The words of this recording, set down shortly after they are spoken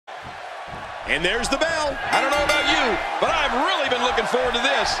And there's the bell. I don't know about you, but I've really been looking forward to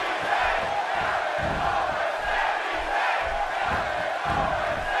this.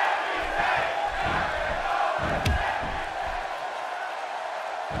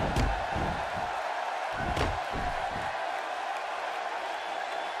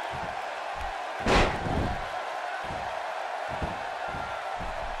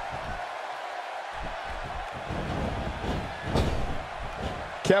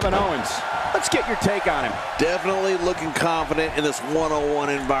 Kevin Owens, let's get your take on him. Definitely looking confident in this one-on-one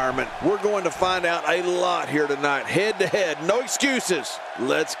environment. We're going to find out a lot here tonight. Head-to-head, no excuses.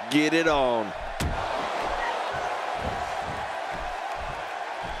 Let's get it on.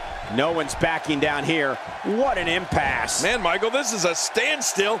 No one's backing down here. What an impasse. Man, Michael, this is a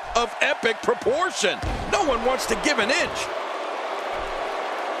standstill of epic proportion. No one wants to give an inch.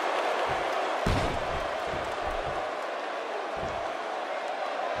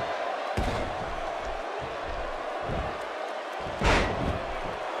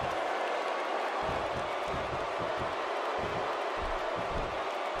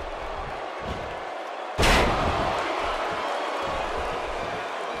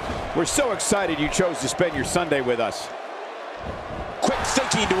 We're so excited you chose to spend your Sunday with us. Quick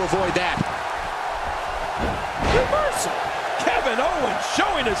thinking to avoid that. Reversal. Kevin Owens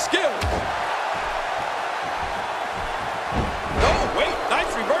showing his skill. Oh, wait,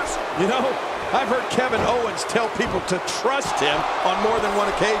 nice reversal. You know, I've heard Kevin Owens tell people to trust him on more than one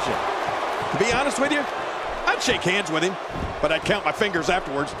occasion. To be honest with you, I'd shake hands with him, but I'd count my fingers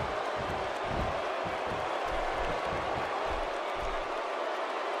afterwards.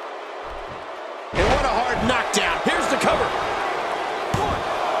 Knockdown. Here's the cover.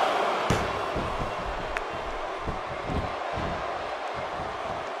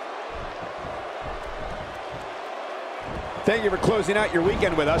 Thank you for closing out your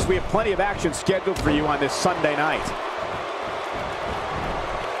weekend with us. We have plenty of action scheduled for you on this Sunday night.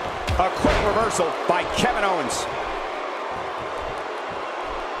 A quick reversal by Kevin Owens.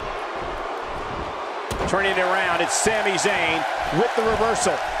 Turning it around, it's Sami Zayn with the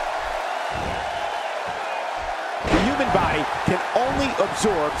reversal. Body can only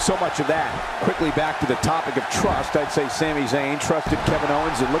absorb so much of that. Quickly back to the topic of trust. I'd say Sami Zayn trusted Kevin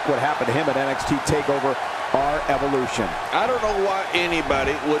Owens, and look what happened to him at NXT TakeOver Our Evolution. I don't know why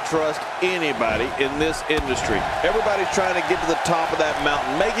anybody would trust anybody in this industry. Everybody's trying to get to the top of that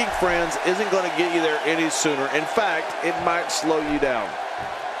mountain. Making friends isn't going to get you there any sooner. In fact, it might slow you down.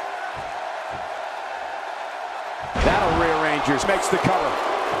 That'll rearrange yours. Makes the cover.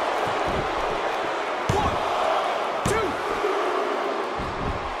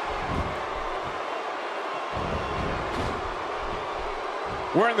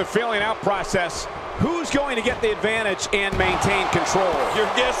 We're in the feeling out process. Who's going to get the advantage and maintain control? Your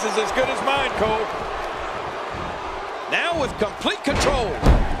guess is as good as mine, Cole. Now with complete control.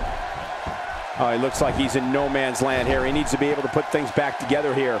 Oh, he looks like he's in no man's land here. He needs to be able to put things back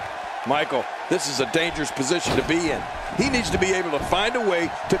together here. Michael, this is a dangerous position to be in. He needs to be able to find a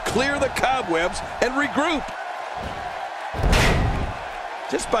way to clear the cobwebs and regroup.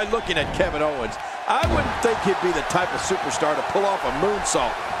 Just by looking at Kevin Owens, I wouldn't think he'd be the type of superstar to pull off a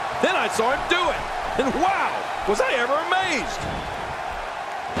moonsault. Then I saw him do it, and wow, was I ever amazed.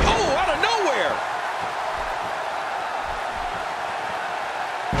 Oh, out of nowhere.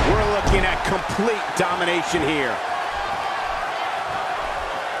 We're looking at complete domination here.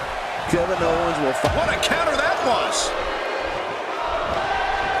 Kevin Owens will fight. What a counter that was.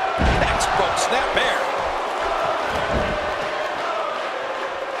 Textbook snap bear.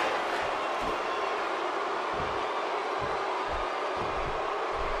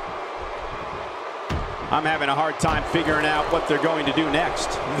 I'm having a hard time figuring out what they're going to do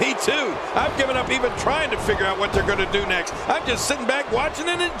next. Me too. I've given up even trying to figure out what they're going to do next. I'm just sitting back watching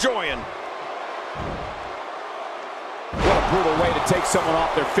and enjoying. What a brutal way to take someone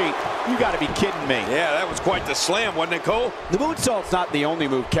off their feet. You got to be kidding me. Yeah, that was quite the slam, wasn't it, Cole? The moonsault's not the only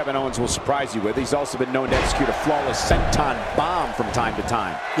move Kevin Owens will surprise you with. He's also been known to execute a flawless senton bomb from time to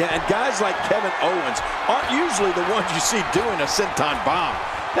time. Yeah, and guys like Kevin Owens aren't usually the ones you see doing a senton bomb.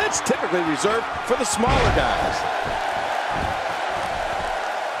 That's typically reserved for the smaller guys.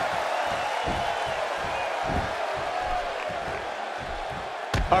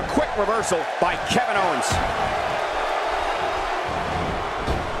 A quick reversal by Kevin Owens.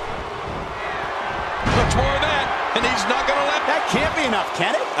 Much more of that, and he's not going to let... That can't be enough,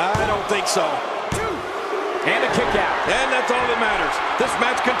 can it? I don't think so. And a kick out. And that's all that matters. This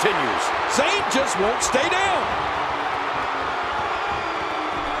match continues. Zayn just won't stay down.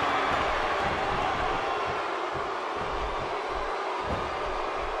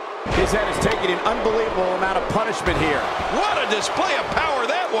 His head is taking an unbelievable amount of punishment here. What a display of power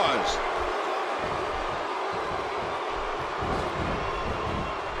that was.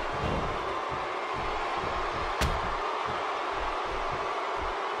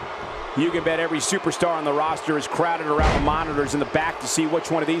 You can bet every superstar on the roster is crowded around the monitors in the back to see which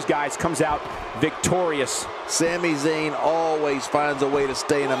one of these guys comes out victorious. Sami Zayn always finds a way to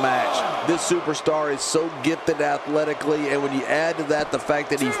stay in a match. This superstar is so gifted athletically, and when you add to that the fact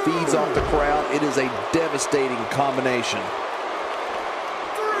that he feeds off the crowd, it is a devastating combination.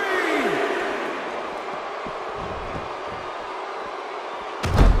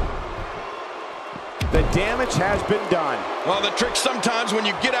 The damage has been done. Well, the trick sometimes when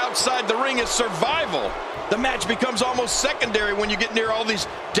you get outside the ring is survival. The match becomes almost secondary when you get near all these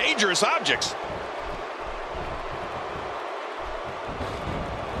dangerous objects.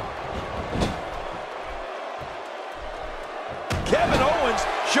 Kevin Owens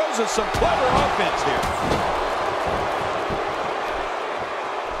shows us some clever offense here.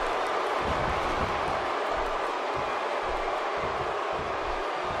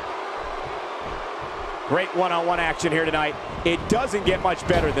 Great one-on-one action here tonight. It doesn't get much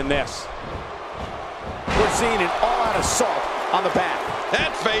better than this. We're seeing an all-out assault on the back.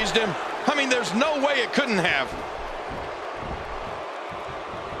 That phased him. I mean, there's no way it couldn't have.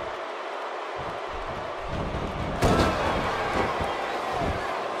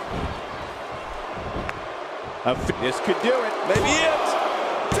 This could do it. Maybe it.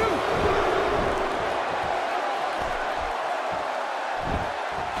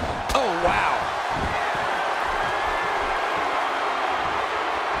 Oh, wow.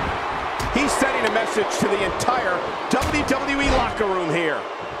 He's sending a message to the entire WWE locker room here.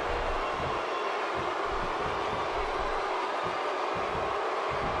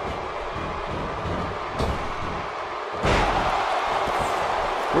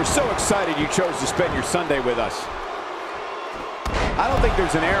 We're so excited you chose to spend your Sunday with us. I don't think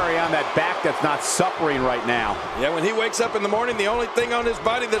there's an area on that back that's not suffering right now. Yeah, when he wakes up in the morning, the only thing on his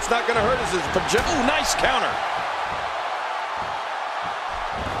body that's not going to hurt is his pajama. Ooh, nice counter.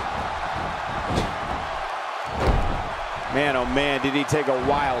 Man, oh man, did he take a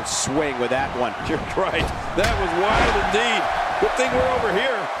wild swing with that one. You're right. That was wild indeed. Good thing we're over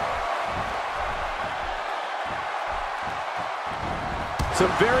here. Some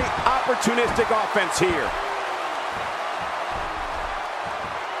very opportunistic offense here.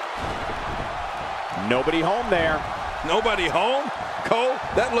 Nobody home there. Nobody home? Cole,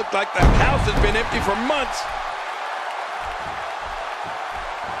 that looked like the house has been empty for months.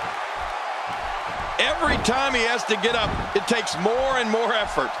 Every time he has to get up, it takes more and more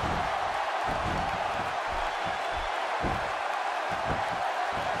effort.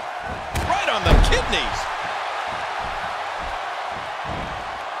 Right on the kidneys.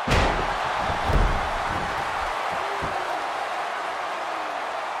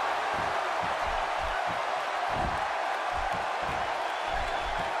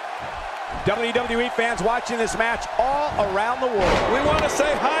 WWE fans watching this match all around the world. We want to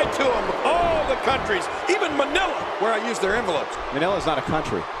say hi to them, all the countries, even Manila, where I use their envelopes. Manila's not a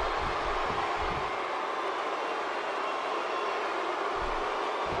country.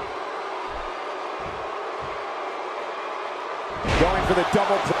 Going for the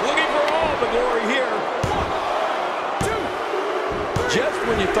double. Looking for all the glory here. 1, 2, 3. Just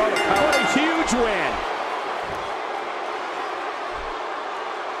when you thought of power. What a huge win.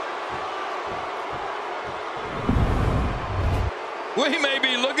 We may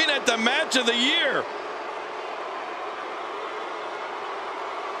be looking at the match of the year.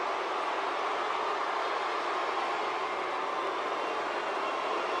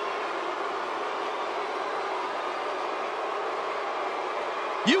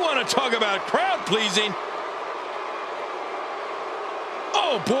 You want to talk about crowd pleasing?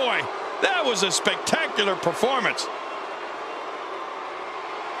 Oh boy, that was a spectacular performance.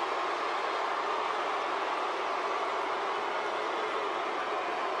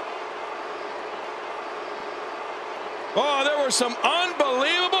 Oh, there were some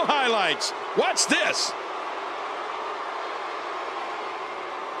unbelievable highlights. Watch this.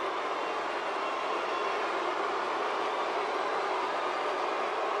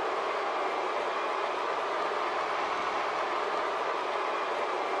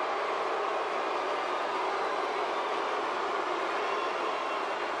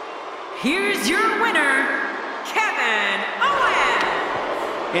 Here's your winner, Kevin Owens.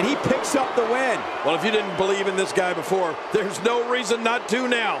 And he picks up the win. Well, if you didn't believe in this guy before, there's no reason not to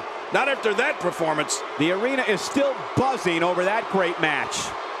now. Not after that performance. The arena is still buzzing over that great match.